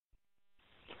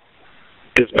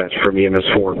Dispatch from EMS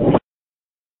 4.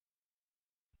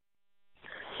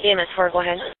 EMS 4, go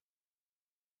ahead.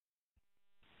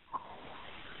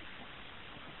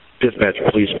 Dispatch,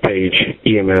 please page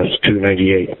EMS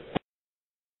 298.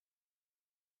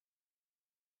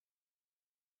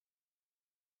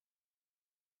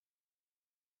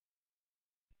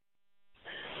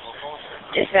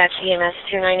 Dispatch EMS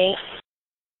 298.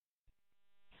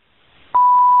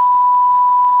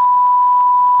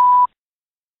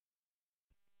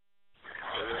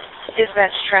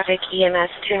 Dispatch traffic EMS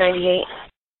 298.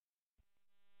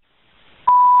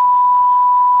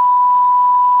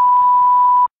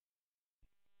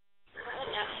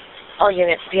 All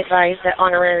units be advised that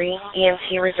honorary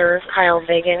EMT reserve Kyle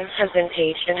Vagan has been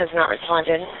paged and has not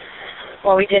responded.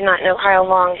 While we did not know Kyle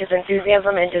long, his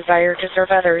enthusiasm and desire to serve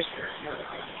others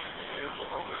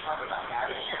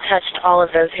touched all of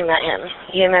those who met him.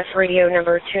 EMS radio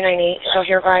number 298 shall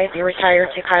hereby be retired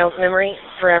to Kyle's memory,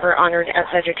 forever honored at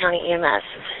Sedgwick County EMS.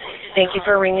 Thank you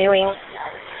for renewing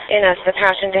in us the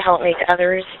passion to help make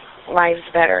others' lives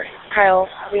better.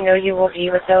 Kyle, we know you will be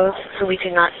with those who we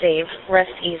could not save.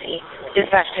 Rest easy.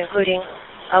 Dispatch concluding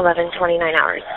 11:29 hours.